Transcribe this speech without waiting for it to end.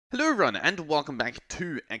Hello everyone, and welcome back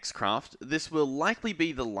to Xcraft. This will likely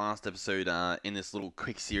be the last episode in this little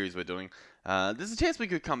quick series we're doing. There's a chance we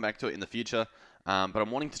could come back to it in the future, but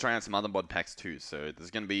I'm wanting to try out some other mod packs too, so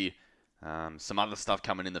there's going to be some other stuff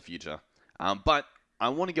coming in the future. But I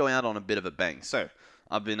want to go out on a bit of a bang. So,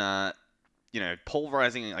 I've been,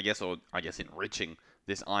 pulverizing, I guess enriching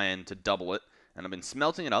this iron to double it, and I've been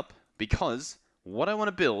smelting it up because what I want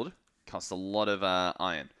to build costs a lot of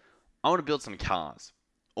iron. I want to build some cars.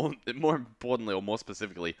 Or more importantly, or more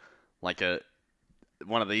specifically, like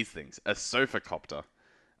one of these things, a Sofa Copter.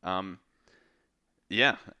 Um,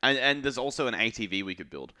 yeah, and there's also an ATV we could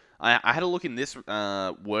build. I had a look in this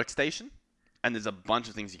workstation, and there's a bunch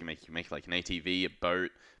of things you can make. You can make like an ATV, a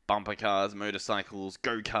boat, bumper cars, motorcycles,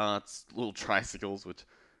 go-karts, little tricycles, which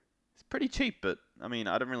is pretty cheap, but I mean,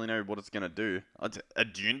 I don't really know what it's gonna do. A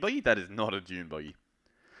dune buggy? That is not a dune buggy.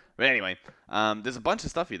 But anyway, there's a bunch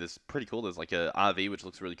of stuff here that's pretty cool. There's like a RV, which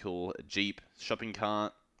looks really cool, a Jeep, shopping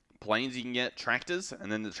cart, planes you can get, tractors,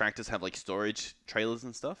 and then the tractors have like storage trailers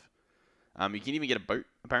and stuff. You can even get a boat,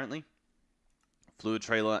 apparently, fluid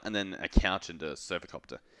trailer, and then a couch and a sofa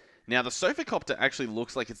copter. Now, the sofa copter actually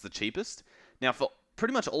looks like it's the cheapest. Now, for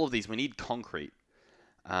pretty much all of these, we need concrete.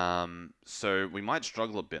 So we might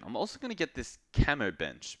struggle a bit. I'm also going to get this camo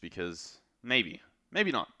bench because maybe.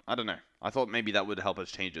 Maybe not. I don't know. I thought maybe that would help us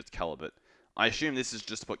change its color, but I assume this is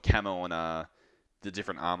just to put camo on the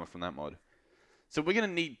different armor from that mod. So we're going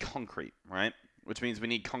to need concrete, right? Which means we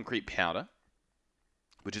need concrete powder,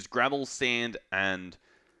 which is gravel, sand, and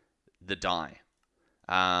the dye.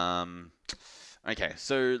 Okay,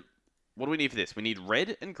 so what do we need for this? We need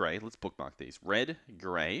red and grey. Let's bookmark these. Red,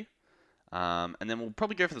 grey. And then we'll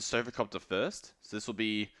probably go for the sofa copter first. So this will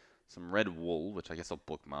be some red wool, which I guess I'll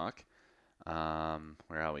bookmark.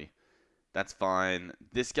 Where are we? That's fine.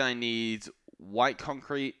 This guy needs white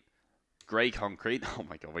concrete, grey concrete. Oh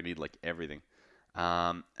my god, we need like everything.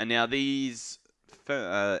 And now these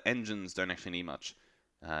engines don't actually need much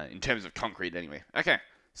in terms of concrete anyway. Okay,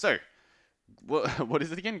 so what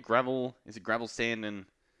is it again? Gravel? Is it gravel, sand, and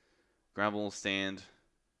gravel, sand?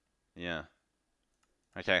 Yeah.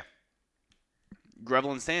 Okay.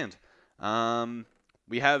 Gravel and sand.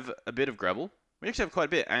 We have a bit of gravel. We actually have quite a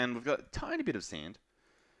bit, and we've got a tiny bit of sand.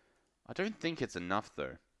 I don't think it's enough,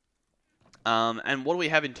 though. And what do we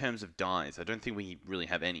have in terms of dyes? I don't think we really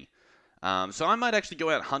have any. So I might actually go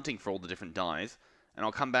out hunting for all the different dyes, and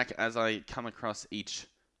I'll come back as I come across each,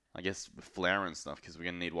 I guess, flower and stuff, because we're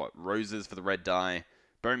going to need, what, roses for the red dye,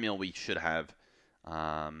 bone meal we should have. We're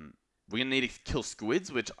going to need to kill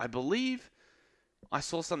squids, which I believe I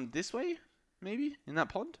saw some this way, maybe, in that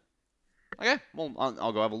pond. Okay, well,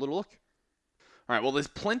 I'll go have a little look. Alright, well, there's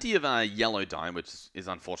plenty of yellow dye, which is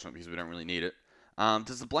unfortunate because we don't really need it.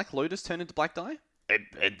 Does the black lotus turn into black dye?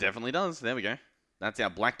 It definitely does. There we go. That's our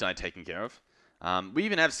black dye taken care of. We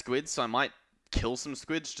even have squids, so I might kill some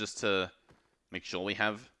squids just to make sure we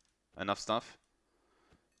have enough stuff.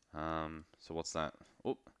 So what's that?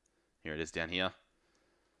 Oh, here it is down here.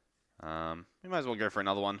 We might as well go for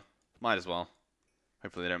another one. Might as well.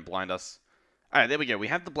 Hopefully they don't blind us. Alright, there we go. We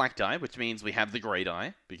have the black dye, which means we have the grey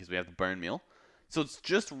dye, because we have the bone meal. So it's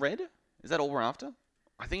just red? Is that all we're after?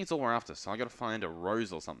 I think it's all we're after, so I gotta find a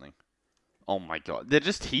rose or something. Oh my god. They're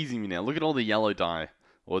just teasing me now. Look at all the yellow dye.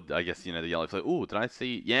 Or, I guess, the yellow flame. Ooh, did I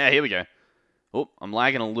see? Yeah, here we go. Oh, I'm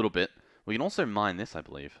lagging a little bit. We can also mine this, I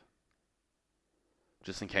believe.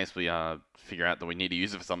 Just in case we figure out that we need to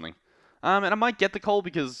use it for something. And I might get the coal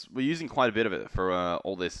because we're using quite a bit of it for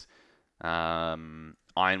all this iron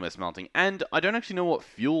we're smelting. And I don't actually know what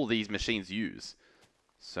fuel these machines use.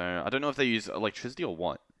 So, I don't know if they use electricity or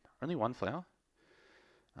what. Only one flower?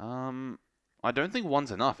 I don't think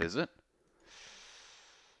one's enough, is it?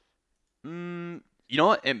 You know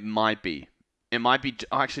what? It might be. It might be...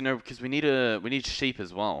 Oh, actually, no, because we need sheep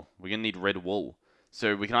as well. We're going to need red wool.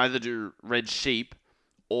 So, we can either do red sheep,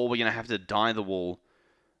 or we're going to have to dye the wool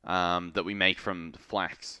that we make from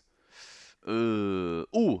flax. Ooh.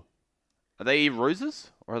 Are they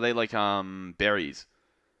roses? Or are they, like, berries?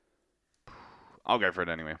 I'll go for it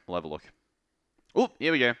anyway. We'll have a look. Oh,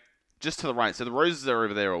 here we go. Just to the right. So the roses are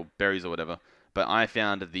over there, or berries or whatever. But I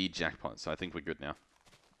found the jackpot, so I think we're good now.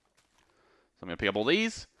 So I'm going to pick up all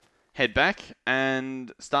these, head back,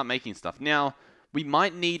 and start making stuff. Now, we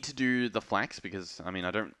might need to do the flax, because, I mean,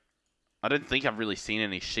 I don't think I've really seen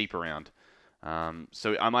any sheep around.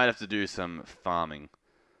 So I might have to do some farming.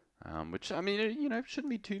 Which, I mean, you know, shouldn't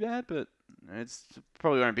be too bad, but it's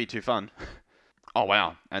probably won't be too fun. Oh,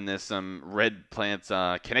 wow. And there's some red plants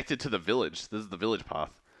connected to the village. This is the village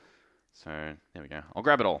path. So, there we go. I'll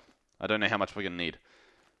grab it all. I don't know how much we're going to need,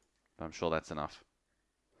 but I'm sure that's enough.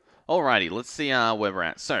 Alrighty, let's see where we're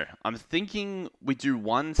at. So, I'm thinking we do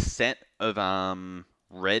one set of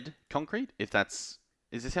red concrete, if that's...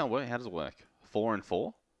 Is this how it works? How does it work? 4 and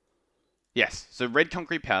 4? Yes, so red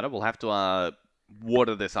concrete powder, we'll have to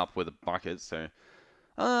water this up with a bucket, so...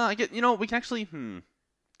 I get, you know, we can actually, do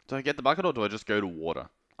I get the bucket or do I just go to water?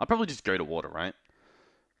 I'll probably just go to water, right?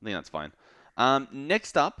 I think that's fine.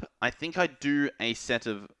 Next up, I think I do a set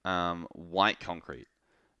of white concrete.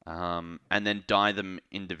 And then dye them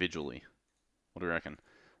individually. What do you reckon?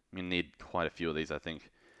 I'm going to need quite a few of these, I think.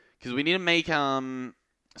 Because we need to make,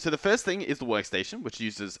 so the first thing is the workstation, which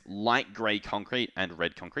uses light grey concrete and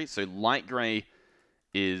red concrete. So light grey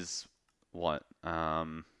is what?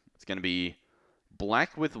 It's going to be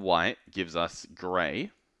black with white gives us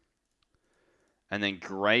grey. And then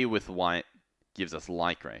grey with white gives us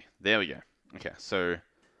light grey. There we go. Okay, so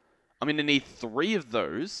I'm going to need 3 of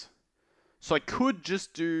those. So I could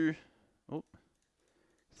just do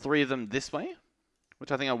 3 of them this way,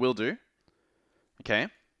 which I think I will do. Okay.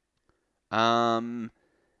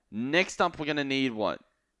 Next up, we're going to need what?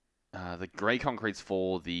 The grey concrete's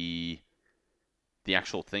for the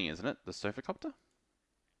actual thing, isn't it? The Sofa Copter?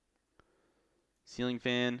 Ceiling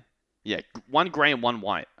fan. Yeah, 1 grey and 1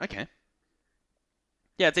 white. Okay.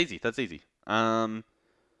 Yeah, it's easy. That's easy. So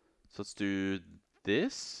let's do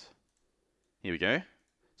this. Here we go.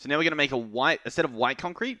 So now we're going to make a set of white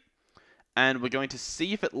concrete, and we're going to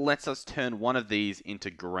see if it lets us turn one of these into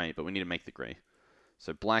grey, but we need to make the grey.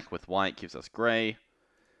 So black with white gives us grey.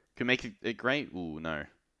 Can we make it grey? Ooh, no.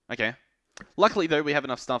 Okay. Luckily, though, we have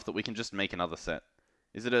enough stuff that we can just make another set.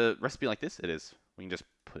 Is it a recipe like this? It is. We can just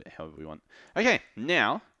put it however we want. Okay,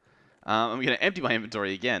 now, I'm going to empty my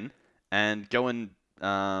inventory again, and go and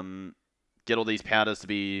get all these powders to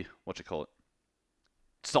be,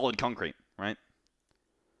 solid concrete, right?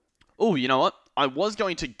 Oh, you know what? I was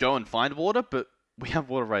going to go and find water, but we have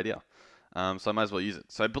water right here. So I might as well use it.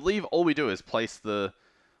 So I believe all we do is place the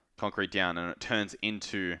concrete down and it turns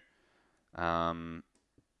into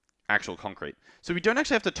actual concrete. So we don't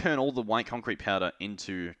actually have to turn all the white concrete powder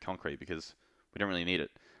into concrete because we don't really need it.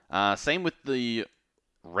 Same with the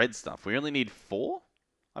red stuff. We only need 4,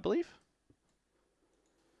 I believe.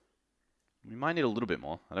 We might need a little bit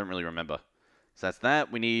more. I don't really remember. So that's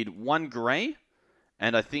that. We need 1 grey.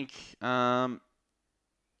 And I think, what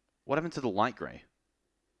happened to the light grey?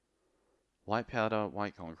 White powder,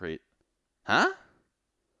 white concrete. Huh?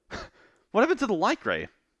 What happened to the light grey?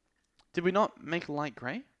 Did we not make light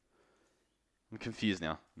grey? I'm confused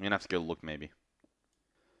now. I'm going to have to go look, maybe.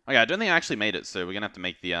 Okay, I don't think I actually made it, so we're going to have to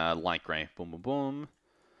make the light grey. Boom, boom, boom.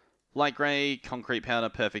 Light grey, concrete powder,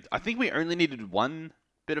 perfect. I think we only needed 1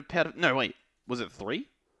 bit of powder. No, wait. Was it 3?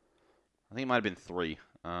 I think it might have been 3.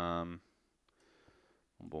 Boom,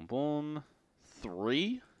 boom.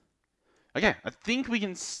 3. Okay, I think we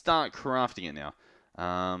can start crafting it now.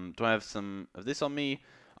 Do I have some of this on me?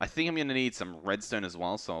 I think I'm going to need some redstone as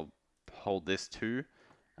well, so I'll hold this too.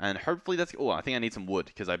 And hopefully that's... Oh, I think I need some wood,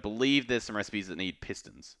 because I believe there's some recipes that need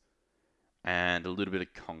pistons. And a little bit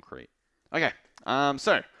of concrete. Okay,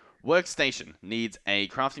 so, workstation needs a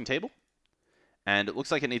crafting table. And it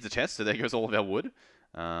looks like it needs a chest, so there goes all of our wood.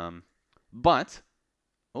 But...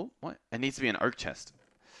 Oh, what? It needs to be an oak chest.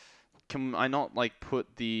 Can I not, like,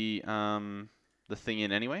 put the thing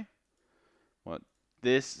in anyway? What?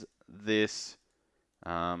 This,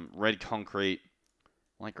 red concrete,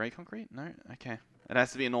 light grey concrete? No? Okay. It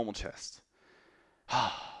has to be a normal chest.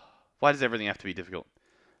 Why does everything have to be difficult?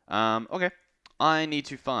 Okay. I need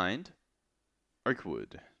to find oak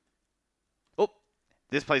wood. Oh,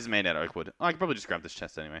 this place is made out of oak wood. Oh, I can probably just grab this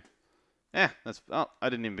chest anyway. Yeah, that's... Oh, I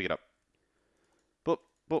didn't even pick it up. Boop,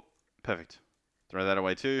 boop. Perfect. Throw that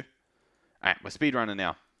away too. Alright, we're speedrunning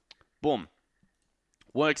now. Boom.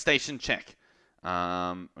 Workstation, check.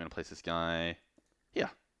 I'm going to place this guy here.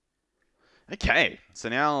 Okay, so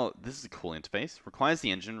now this is a cool interface. Requires the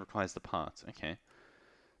engine, requires the parts. Okay.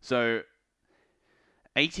 So,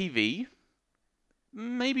 ATV,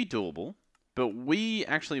 maybe doable, but we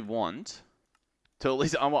actually want to at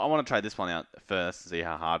least... I want to try this one out first to see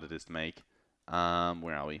how hard it is to make.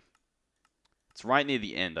 Where are we? It's right near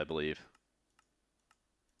the end, I believe.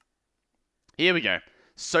 Here we go.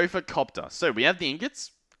 Sofa Copter. So we have the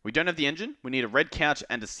ingots. We don't have the engine. We need a red couch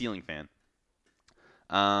and a ceiling fan.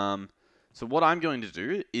 So what I'm going to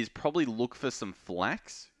do is probably look for some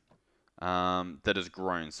flax that has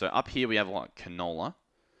grown. So up here we have like canola.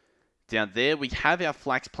 Down there we have our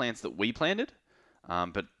flax plants that we planted,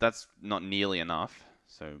 but that's not nearly enough.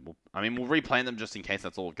 So we'll replant them just in case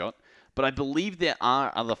that's all we've got. But I believe there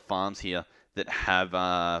are other farms here that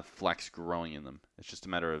have flax growing in them. It's just a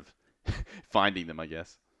matter of finding them, I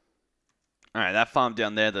guess. Alright, that farm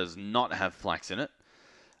down there does not have flax in it.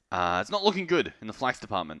 It's not looking good in the flax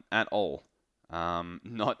department at all.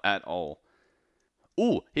 Not at all.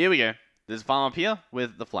 Ooh, here we go. There's a farm up here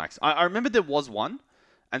with the flax. I remember there was one,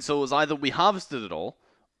 and so it was either we harvested it all,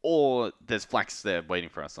 or there's flax there waiting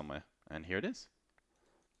for us somewhere. And here it is.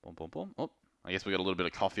 Boom, boom, boom. Oh, I guess we got a little bit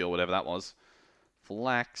of coffee or whatever that was.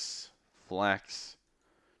 Flax, flax.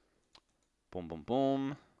 Boom, boom,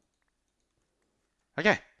 boom.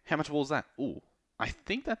 Okay, how much wool is that? Ooh, I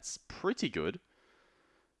think that's pretty good.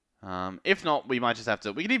 If not, we might just have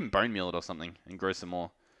to... We could even bone meal it or something and grow some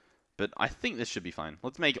more. But I think this should be fine.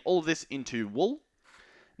 Let's make all of this into wool.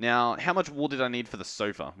 Now, how much wool did I need for the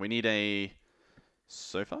sofa? We need a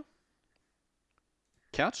sofa?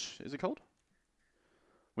 Couch, is it called?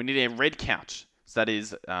 We need a red couch. So that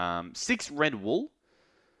is 6 red wool.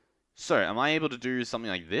 So, am I able to do something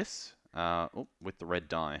like this? With the red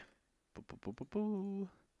dye.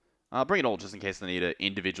 Bring it all just in case I need to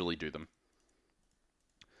individually do them.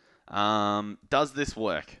 Does this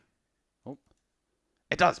work? Oh,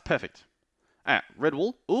 it does. Perfect. Alright, red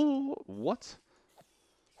wool. Ooh, what?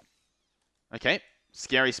 Okay,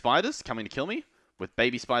 scary spiders coming to kill me with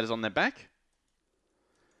baby spiders on their back.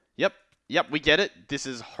 Yep, we get it. This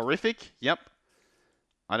is horrific. Yep.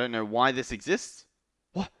 I don't know why this exists.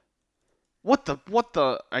 What the?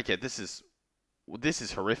 Okay, this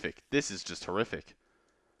is horrific. This is just horrific.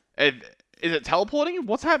 Is it teleporting?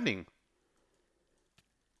 What's happening?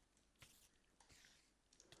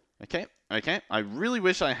 Okay. I really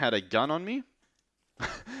wish I had a gun on me.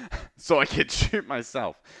 So I could shoot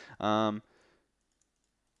myself.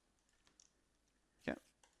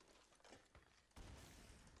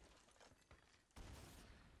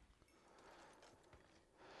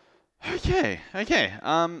 Okay.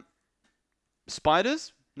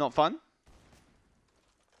 Spiders, not fun.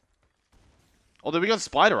 Although we got a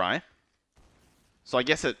spider eye. So I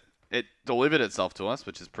guess it delivered itself to us,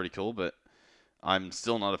 which is pretty cool, but I'm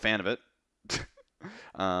still not a fan of it. Do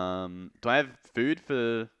I have food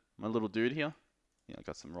for my little dude here? Yeah, I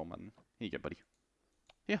got some raw mutton. Here you go, buddy.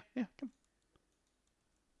 Yeah, come.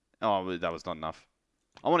 Oh, that was not enough.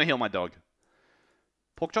 I want to heal my dog.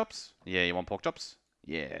 Pork chops? Yeah, you want pork chops?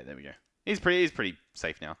 Yeah, there we go. He's pretty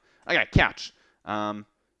safe now. Okay, couch.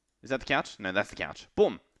 Is that the couch? No, that's the couch.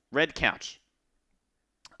 Boom. Red couch.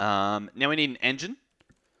 Now we need an engine.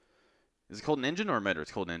 Is it called an engine or a motor?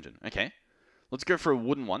 It's called an engine. Okay. Let's go for a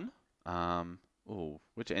wooden one.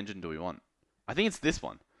 Which engine do we want? I think it's this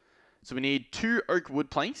one. So we need 2 oak wood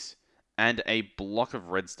planks and a block of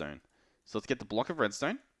redstone. So let's get the block of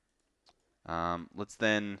redstone. Let's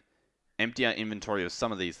then empty our inventory of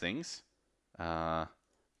some of these things.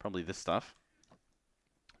 Probably this stuff.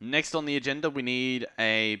 Next on the agenda, we need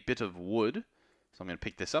a bit of wood. So I'm going to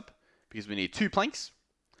pick this up because we need 2 planks.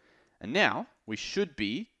 And now we should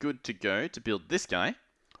be good to go to build this guy.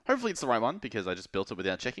 Hopefully it's the right one because I just built it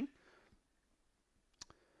without checking.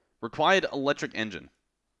 Required electric engine.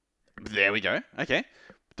 There we go. Okay.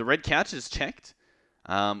 The red couch is checked.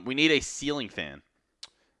 We need a ceiling fan.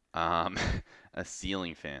 A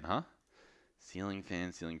ceiling fan, huh? Ceiling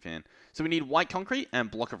fan. So we need white concrete and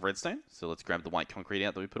block of redstone. So let's grab the white concrete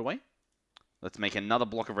out that we put away. Let's make another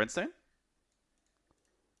block of redstone.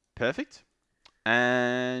 Perfect.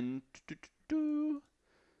 And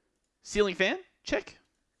ceiling fan, check.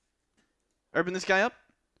 Open this guy up.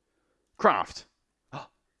 Craft. Oh,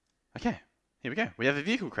 okay. Here we go. We have a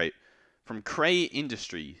vehicle crate from Cray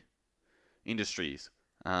Industries.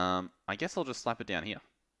 I guess I'll just slap it down here,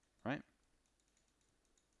 right?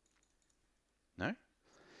 No.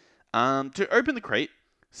 To open the crate,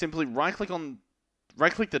 simply right-click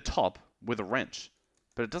the top with a wrench,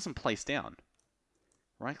 but it doesn't place down.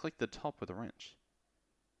 Right-click the top with a wrench.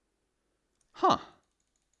 Huh.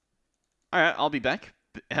 Alright, I'll be back.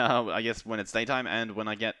 I guess when it's daytime and when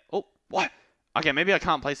I get... Oh, what? Okay, maybe I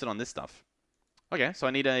can't place it on this stuff. Okay, so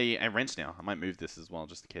I need a wrench now. I might move this as well,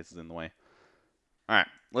 just in case it's in the way. Alright,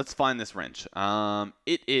 let's find this wrench.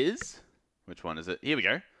 It is... Which one is it? Here we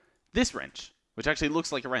go. This wrench, which actually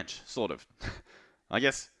looks like a wrench, sort of. I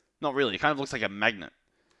guess, not really. It kind of looks like a magnet.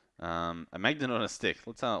 A magnet on a stick.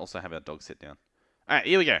 Let's also have our dog sit down. Alright,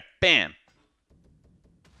 here we go. Bam!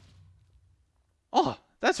 Oh,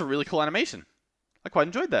 that's a really cool animation. I quite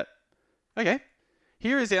enjoyed that. Okay.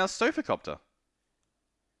 Here is our Sofa Copter.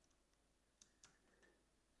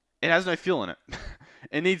 It has no fuel in it.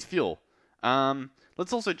 It needs fuel.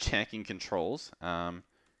 Let's also check in controls.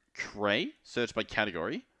 Cray, search by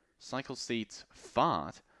category. Cycle seats,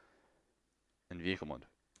 fart. And vehicle mod.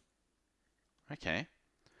 Okay.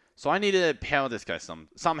 So I need to power this guy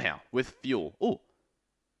somehow with fuel. Ooh.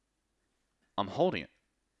 I'm holding it.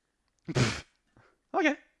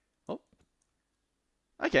 Okay. Oh.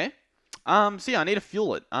 Okay. So yeah, I need to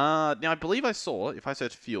fuel it. Now I believe I saw, if I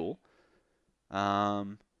search fuel,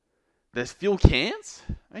 um, there's fuel cans.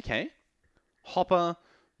 Okay. Hopper,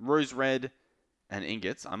 rose red, and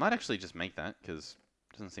ingots. I might actually just make that, because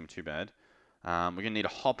it doesn't seem too bad. We're going to need a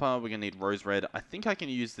hopper. We're going to need rose red. I think I can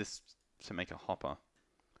use this to make a hopper.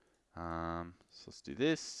 So let's do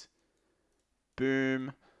this.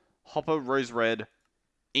 Boom. Hopper, rose red,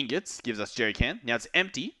 ingots gives us jerry can. Now it's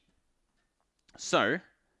empty. So,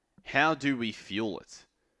 how do we fuel it?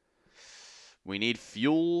 We need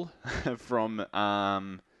fuel from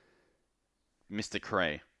Mr.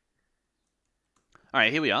 Cray.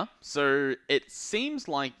 Alright, here we are. So, it seems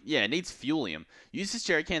like, yeah, it needs fuelium. Use this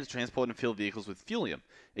jerry can to transport and fill vehicles with fuelium.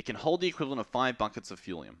 It can hold the equivalent of 5 buckets of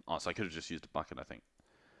fuelium. Oh, so I could have just used a bucket, I think.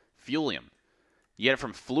 Fuelium. You get it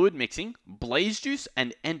from fluid mixing, blaze juice,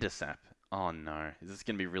 and ender sap. Oh no, is this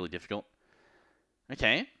going to be really difficult?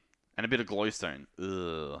 Okay, and a bit of glowstone.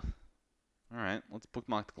 Ugh. Alright, let's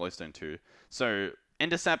bookmark the glowstone too. So,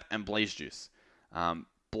 ender sap and blaze juice.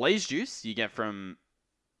 Blaze juice you get from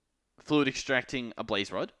fluid extracting a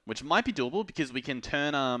blaze rod, which might be doable because we can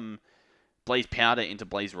turn blaze powder into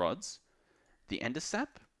blaze rods. The ender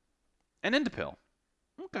sap? An ender pearl.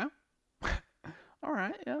 Okay.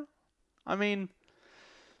 Alright, yeah. I mean,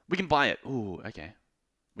 we can buy it. Ooh, okay.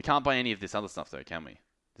 We can't buy any of this other stuff though, can we?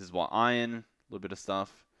 This is what, iron, a little bit of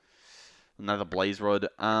stuff. Another blaze rod.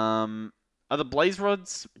 Are the blaze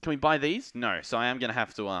rods, can we buy these? No, so I am going to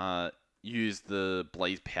have to use the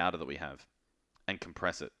blaze powder that we have and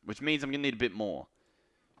compress it, which means I'm going to need a bit more.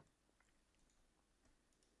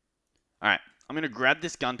 Alright, I'm going to grab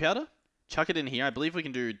this gunpowder, chuck it in here. I believe we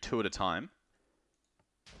can do 2 at a time.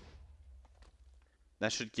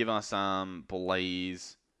 That should give us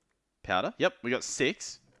blaze powder. Yep, we got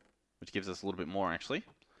 6, which gives us a little bit more actually.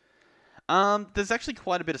 There's actually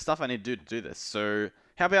quite a bit of stuff I need to do this. So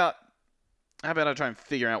how about I try and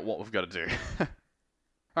figure out what we've got to do?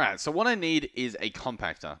 Alright, so what I need is a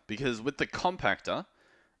compactor, because with the compactor,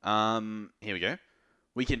 here we go,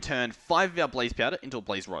 we can turn 5 of our blaze powder into a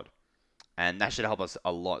blaze rod, and that should help us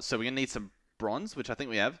a lot. So we're going to need some bronze, which I think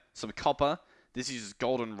we have, some copper, this uses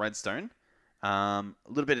gold and redstone, a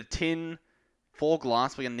little bit of tin, 4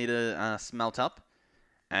 glass we're going to need to smelt up,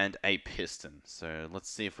 and a piston. So let's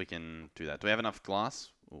see if we can do that. Do we have enough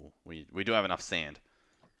glass? Ooh, we do have enough sand.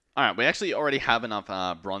 Alright, we actually already have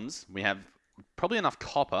enough bronze. We have probably enough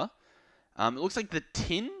copper. It looks like the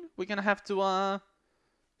tin we're going to have to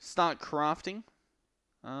start crafting.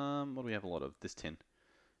 What do we have a lot of? This tin.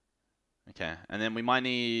 Okay, and then we might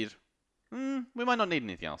need... we might not need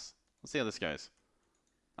anything else. Let's see how this goes.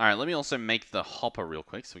 Alright, let me also make the hopper real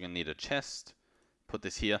quick. So we're going to need a chest. Put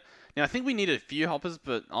this here. Now, I think we need a few hoppers,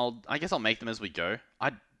 but I guess I'll make them as we go.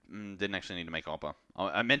 I didn't actually need to make a hopper.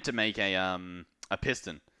 I meant to make a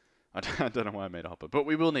piston. I don't know why I made a hopper, but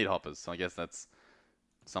we will need hoppers, so I guess that's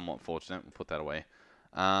somewhat fortunate. We'll put that away.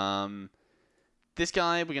 This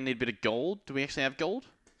guy, we're going to need a bit of gold. Do we actually have gold?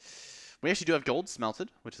 We actually do have gold smelted,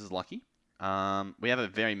 which is lucky. We have a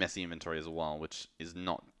very messy inventory as well, which is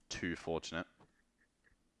not too fortunate.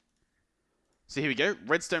 So here we go.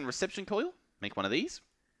 Redstone reception coil. Make one of these.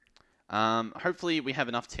 Hopefully we have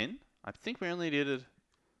enough tin. I think we only needed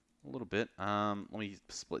a little bit. Let me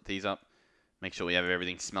split these up. Make sure we have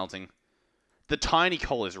everything smelting. The tiny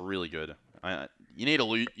coal is really good. You need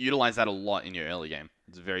to utilize that a lot in your early game.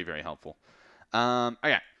 It's very, very helpful.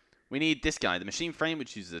 Okay. We need this guy, the machine frame,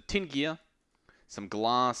 which uses a tin gear, some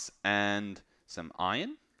glass, and some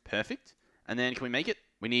iron. Perfect. And then can we make it?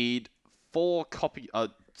 We need 2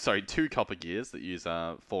 copper gears that use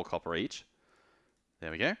 4 copper each.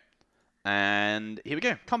 There we go. And here we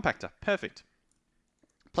go. Compactor. Perfect.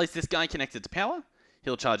 Place this guy connected to power.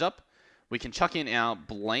 He'll charge up. We can chuck in our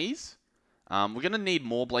blaze. We're going to need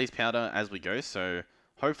more blaze powder as we go, so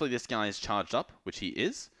hopefully this guy is charged up, which he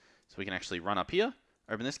is. So we can actually run up here,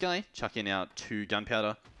 open this guy, chuck in our 2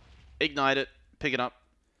 gunpowder, ignite it, pick it up,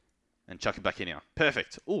 and chuck it back in here.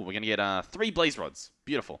 Perfect. Ooh, we're going to get 3 blaze rods.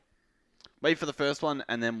 Beautiful. Wait for the first one,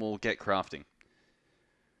 and then we'll get crafting.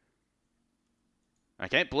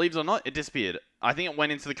 Okay, believe it or not, it disappeared. I think it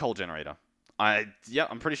went into the coal generator. Yeah,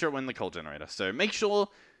 I'm pretty sure it went in the coal generator. So make sure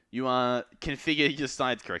you configure your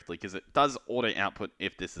sides correctly, because it does auto output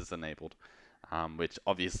if this is enabled, which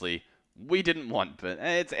obviously we didn't want, but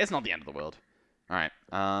it's not the end of the world. All right.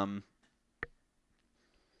 All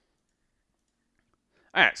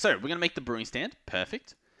right. So we're gonna make the brewing stand.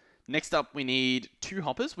 Perfect. Next up, we need 2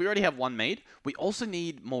 hoppers. We already have 1 made. We also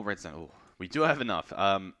need more redstone. Oh, we do have enough.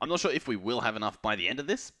 I'm not sure if we will have enough by the end of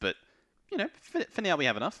this, but you know, for now we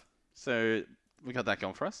have enough. So we got that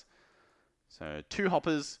going for us. So 2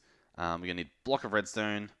 hoppers. We're going to need block of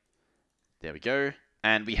redstone. There we go.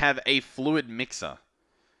 And we have a fluid mixer.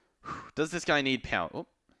 Does this guy need power?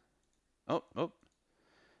 It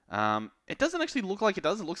doesn't actually look like it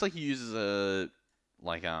does. It looks like he uses a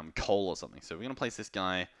coal or something. So we're gonna place this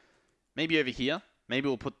guy maybe over here. Maybe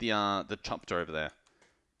we'll put the chopper over there.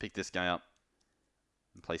 Pick this guy up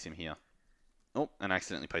and place him here. Oh, and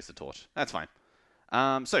accidentally placed the torch. That's fine.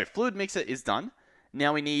 So fluid mixer is done.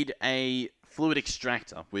 Now we need a fluid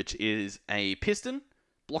extractor, which is a piston,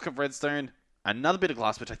 block of redstone, another bit of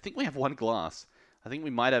glass, which I think we have 1 glass. I think we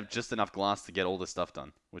might have just enough glass to get all this stuff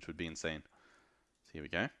done, which would be insane. So here we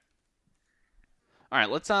go. Alright,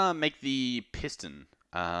 let's make the piston.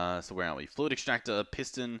 So where are we? Fluid extractor,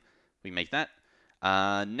 piston. We can make that.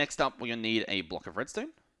 Next up, we're going to need a block of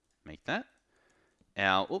redstone. Make that.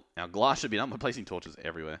 Our glass should be done. We're placing torches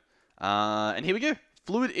everywhere. And here we go.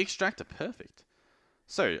 Fluid extractor. Perfect.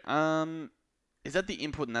 So, is that the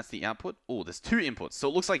input and that's the output? Oh, there's 2 inputs. So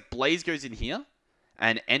it looks like Blaze goes in here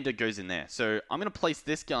and Ender goes in there. So I'm going to place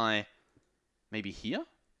this guy maybe here.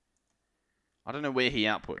 I don't know where he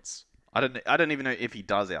outputs. I don't even know if he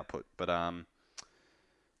does output, but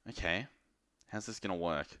okay. How's this gonna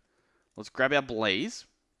work? Let's grab our Blaze,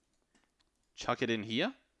 chuck it in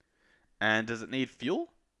here, and does it need fuel?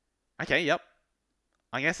 Okay, yep.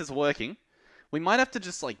 I guess it's working. We might have to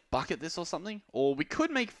just like bucket this or something, or we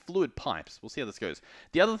could make fluid pipes. We'll see how this goes.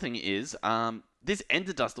 The other thing is this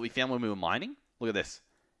ender dust that we found when we were mining. Look at this,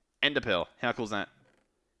 ender pearl. How cool is that?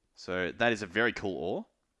 So that is a very cool ore.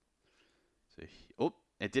 So, oh,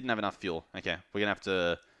 it didn't have enough fuel. Okay, we're going to have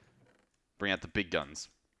to bring out the big guns.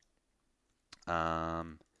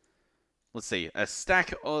 Let's see. A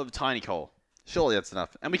stack of tiny coal. Surely that's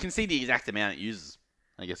enough. And we can see the exact amount it uses.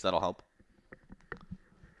 I guess that'll help.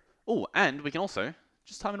 Oh, and we can also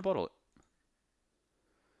just time in a bottle it.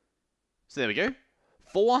 So there we go.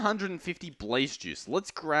 450 blaze juice.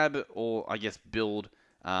 Let's grab, or I guess build,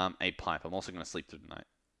 a pipe. I'm also going to sleep through the night.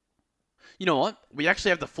 You know what? We actually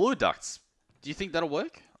have the fluid ducts. Do you think that'll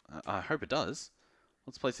work? I hope it does.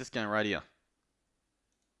 Let's place this guy right here.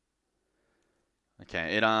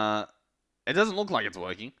 Okay, it doesn't look like it's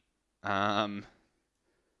working. So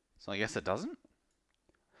I guess it doesn't.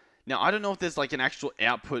 Now, I don't know if there's like an actual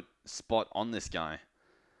output spot on this guy.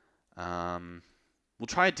 We'll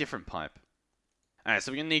try a different pipe. Alright,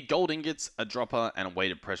 so we're going to need gold ingots, a dropper, and a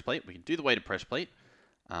weighted pressure plate. We can do the weighted pressure plate.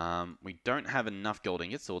 We don't have enough gold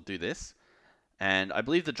ingots, so we'll do this. And I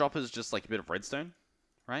believe the dropper is just like a bit of redstone,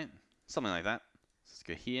 right? Something like that. Let's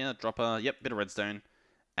go here, dropper, yep, bit of redstone.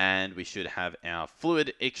 And we should have our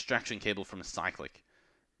fluid extraction cable from Cyclic.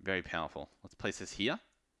 Very powerful. Let's place this here.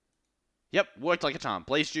 Yep, worked like a charm.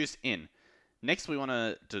 Blaze juice in. Next, we want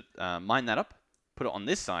to mine that up, put it on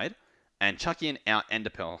this side, and chuck in our ender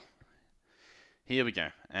pearl. Here we go.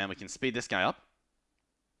 And we can speed this guy up.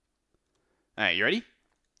 Alright, you ready?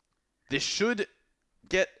 This should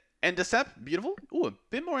get ender sap. Beautiful. Ooh, a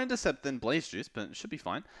bit more ender sap than blaze juice, but it should be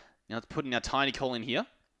fine. Now let's put in our tiny coal in here.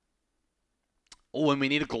 Oh, and we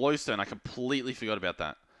need a glowstone. I completely forgot about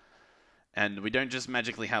that. And we don't just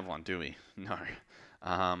magically have one, do we? No.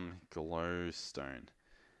 Glowstone.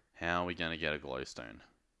 How are we going to get a glowstone?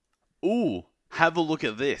 Ooh, have a look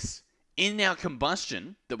at this. In our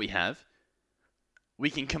combustion that we have, we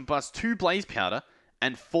can combust 2 blaze powder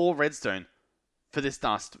and 4 redstone for this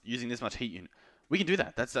dust using this much heat unit. We can do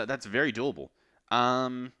that. That's very doable.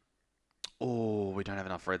 Oh, we don't have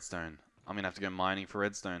enough redstone. I'm going to have to go mining for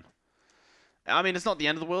redstone. I mean, it's not the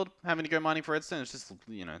end of the world having to go mining for redstone. It's just,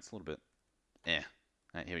 you know, it's a little bit... Yeah.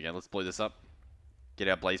 Alright, here we go. Let's blow this up. Get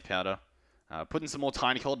our blaze powder. Put in some more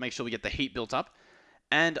tiny coal to make sure we get the heat built up.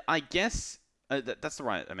 And I guess... that's the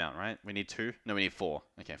right amount, right? We need 2? No, we need 4.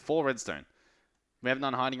 Okay, 4 redstone. We have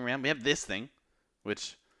none hiding around. We have this thing,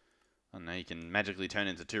 which... I don't know, you can magically turn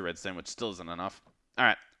into 2 redstone, which still isn't enough.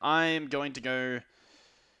 Alright, I'm going to go...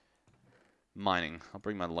 mining. I'll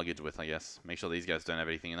bring my luggage with, I guess. Make sure these guys don't have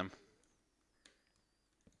anything in them.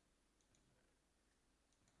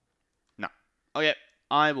 No. Okay,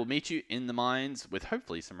 I will meet you in the mines with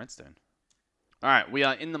hopefully some redstone. Alright, we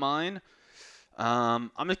are in the mine. Oh,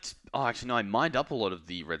 actually, no, I mined up a lot of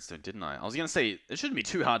the redstone, didn't I? I was going to say, it shouldn't be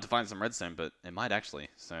too hard to find some redstone, but it might actually.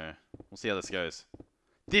 So, we'll see how this goes.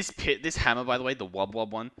 This hammer, by the way, the Wob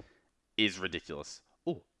Wob one, is ridiculous.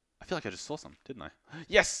 Oh, I feel like I just saw some, didn't I?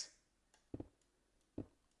 Yes!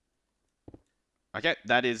 Okay,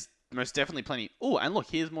 that is most definitely plenty. Oh, and look,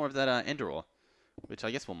 here's more of that ender ore, which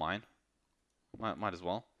I guess we'll mine. Might as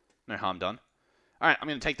well. No harm done. Alright, I'm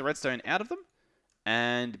going to take the redstone out of them,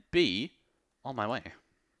 and be on my way.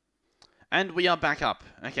 And we are back up.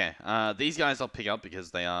 Okay, these guys I'll pick up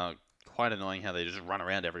because they are quite annoying how they just run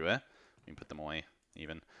around everywhere. We can put them away,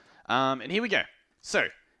 even. And here we go. So,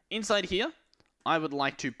 inside here, I would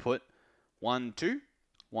like to put 1, 2,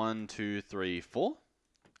 1, 2, 3, 4.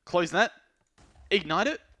 Close that. Ignite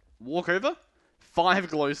it. Walk over. 5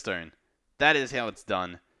 glowstone. That is how it's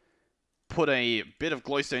done. Put a bit of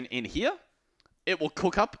glowstone in here. It will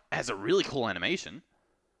cook up. Has a really cool animation.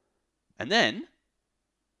 And then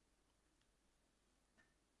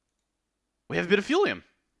we have a bit of fuelium.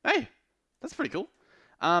 Hey, that's pretty cool.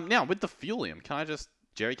 Now, with the fuelium, can I just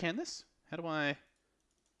jerry can this? How do I...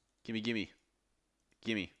 Gimme.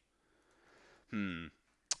 Can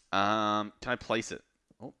I place it?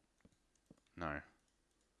 Oh, no.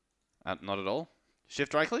 Not at all.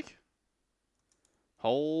 Shift right click?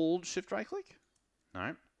 Hold shift right click?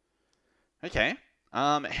 No. Okay.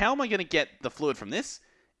 How am I going to get the fluid from this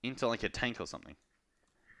into like a tank or something?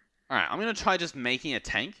 Alright, I'm going to try just making a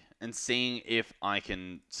tank and seeing if I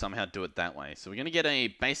can somehow do it that way. So we're going to get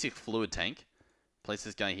a basic fluid tank. Place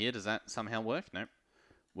this guy here. Does that somehow work? Nope.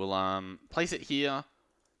 We'll place it here.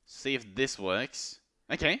 See if this works.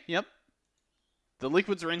 Okay, yep. The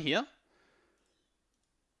liquids are in here.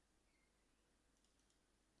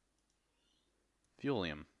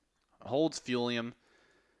 Fuelium. Holds fuelium.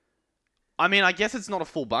 I mean, I guess it's not a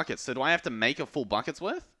full bucket, so do I have to make a full bucket's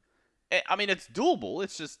worth? I mean, it's doable.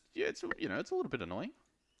 It's just, yeah, it's, you know, it's a little bit annoying.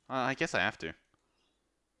 I guess I have to.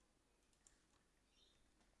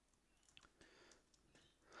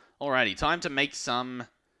 Alrighty, time to make some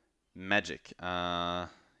magic. Here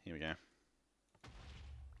we go.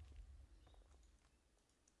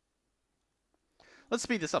 Let's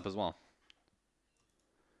speed this up as well.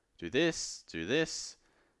 Do this, do this.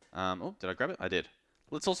 Oh, did I grab it? I did.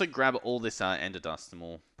 Let's also grab all this ender dust, and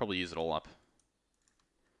we'll probably use it all up.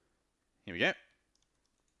 Here we go.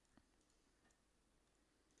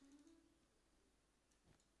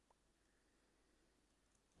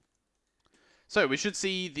 So, we should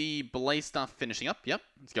see the Playz stuff finishing up. Yep,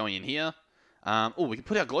 it's going in here. Oh, we can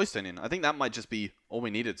put our glowstone in. I think that might just be all we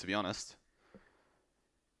needed, to be honest.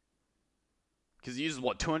 Because it uses,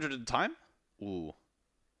 what, 200 at a time? Ooh.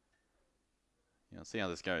 Yeah, let's see how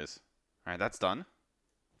this goes. Alright, that's done.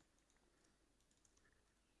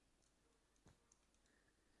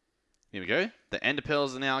 Here we go. The ender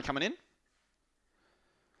pearls are now coming in.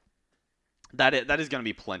 That is going to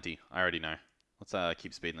be plenty. I already know. Let's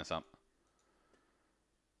keep speeding this up.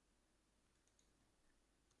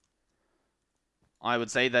 I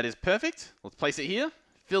would say that is perfect. Let's place it here.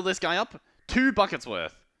 Fill this guy up. 2 buckets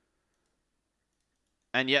worth.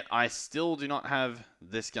 And yet, I still do not have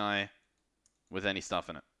this guy with any stuff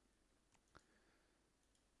in it.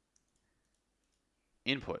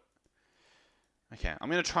 Input. Okay, I'm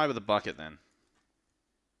going to try with a bucket then.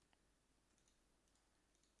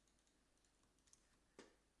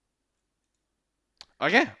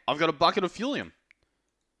 Okay, I've got a bucket of fuelium.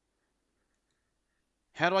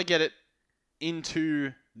 How do I get it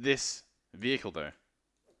into this vehicle, though?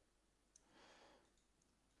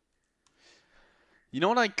 You know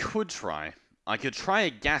what I could try? I could try a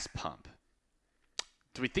gas pump.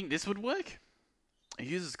 Do we think this would work? It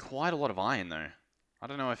uses quite a lot of iron, though. I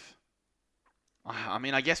don't know if... I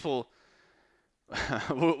mean, I guess we'll...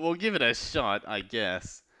 we'll give it a shot, I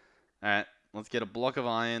guess. Alright, let's get a block of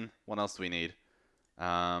iron. What else do we need?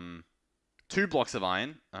 2 blocks of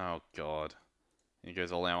iron. Oh, God. Here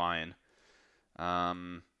goes all our iron.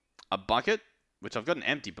 A bucket, which I've got an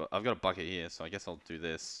empty... I've got a bucket here, so I guess I'll do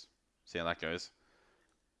this. See how that goes.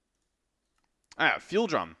 Alright, fuel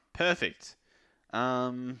drum. Perfect.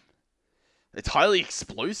 It's highly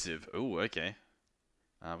explosive. Oh, okay.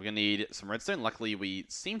 We're going to need some redstone. Luckily, we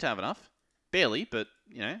seem to have enough. Barely, but,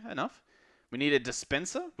 you know, enough. We need a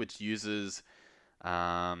dispenser, which uses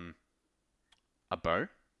a bow.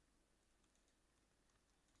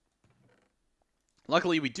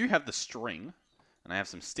 Luckily, we do have the string, and I have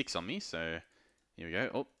some sticks on me, so here we go.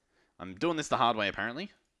 Oh, I'm doing this the hard way,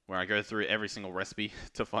 apparently, where I go through every single recipe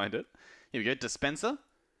to find it. Here we go, dispenser,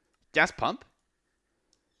 gas pump.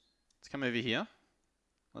 Let's come over here.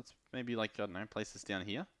 Let's maybe, like, I don't know, place this down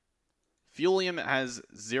here. Fuelium has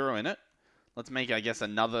 0 in it. Let's make, I guess,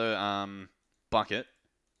 another bucket.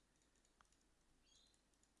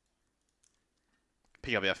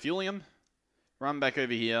 Pick up our fuelium. Run back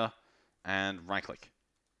over here. And right-click.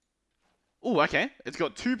 Ooh, okay. It's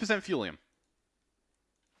got 2% fuelium.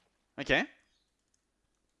 Okay.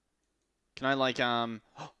 Can I, like, Oh,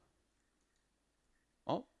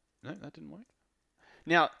 no, that didn't work.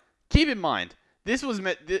 Now, keep in mind, this was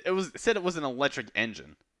said it was an electric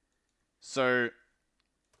engine. So,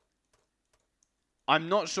 I'm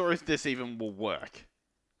not sure if this even will work,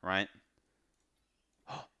 right?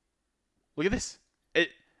 Look at this.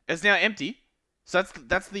 It's now empty. So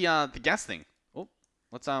that's the gas thing. Oh,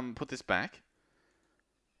 let's put this back.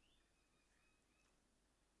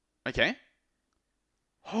 Okay.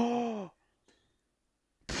 Oh,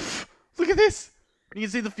 look at this. You can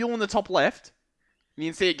see the fuel in the top left. You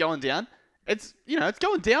can see it going down. It's it's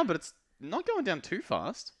going down, but it's not going down too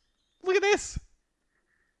fast. Look at this.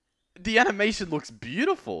 The animation looks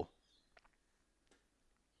beautiful.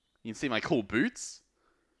 You can see my cool boots.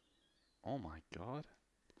 Oh my god.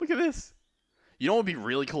 Look at this. You know what would be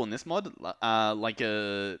really cool in this mod? Like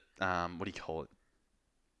a what do you call it?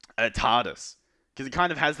 A TARDIS. Because it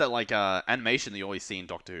kind of has that like animation that you always see in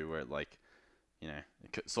Doctor Who, where it like,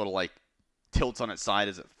 it sort of like tilts on its side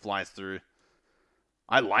as it flies through.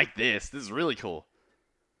 I like this. This is really cool.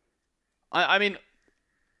 I mean,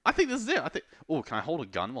 I think this is it. Oh, can I hold a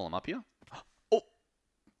gun while I'm up here? Oh.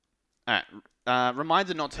 Alright.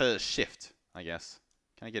 Reminder not to shift, I guess.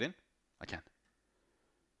 Can I get in? I can.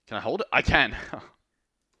 Can I hold it? I can.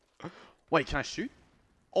 Wait, can I shoot?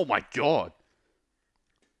 Oh my god.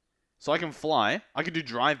 So I can fly. I can do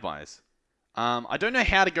drive-bys. I don't know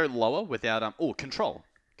how to go lower without oh, control.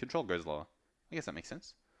 Control goes lower. I guess that makes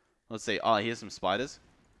sense. Let's see. Oh, here's some spiders.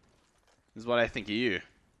 This is what I think of you.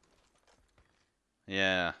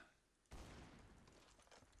 Yeah.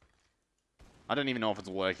 I don't even know if it's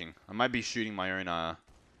working. I might be shooting my own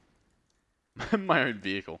my own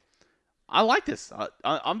vehicle. I like this.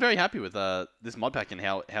 I'm very happy with this mod pack and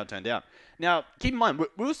how it turned out. Now, keep in mind,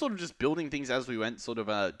 we were sort of just building things as we went, sort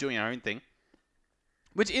of doing our own thing,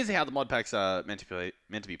 which is how the mod packs are meant to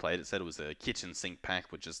be played. It said it was a kitchen sink pack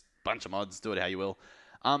with just a bunch of mods. Do it how you will.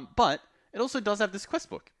 But it also does have this quest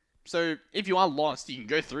book. So if you are lost, you can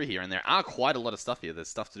go through here, and there are quite a lot of stuff here. There's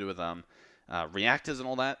stuff to do with reactors and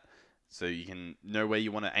all that, so you can know where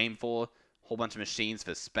you want to aim for. A whole bunch of machines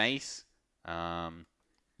for space. You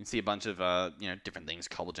can see a bunch of different things,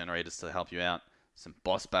 color generators to help you out, some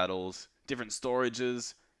boss battles, different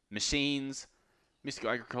storages, machines,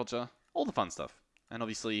 mystical agriculture, all the fun stuff. And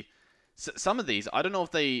obviously, some of these, I don't know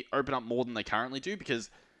if they open up more than they currently do,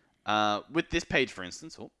 because with this page, for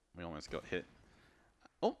instance, oh, we almost got hit.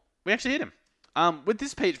 Oh, we actually hit him. With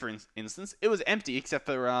this page, for instance, it was empty except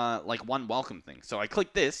for like one welcome thing. So I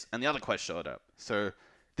clicked this, and the other quest showed up. So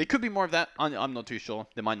there could be more of that. I'm not too sure.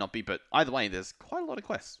 There might not be, but either way, there's quite a lot of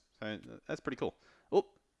quests. So that's pretty cool. Oh,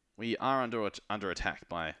 we are under attack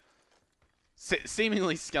by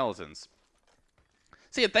seemingly skeletons.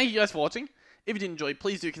 So yeah, thank you guys for watching. If you did enjoy,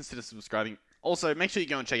 please do consider subscribing. Also, make sure you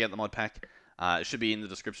go and check out the mod pack. It should be in the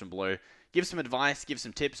description below. Give some advice, give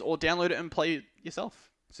some tips, or download it and play it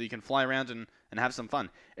yourself, so you can fly around and have some fun.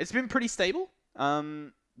 It's been pretty stable.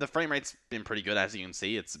 The frame rate's been pretty good, as you can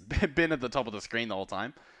see. It's been at the top of the screen the whole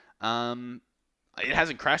time. It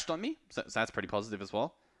hasn't crashed on me, so that's pretty positive as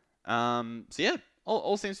well. So yeah,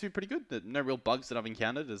 all seems to be pretty good. No real bugs that I've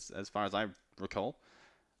encountered as far as I recall.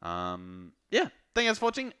 Yeah, thank you guys for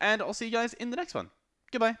watching, and I'll see you guys in the next one.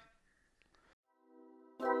 Goodbye.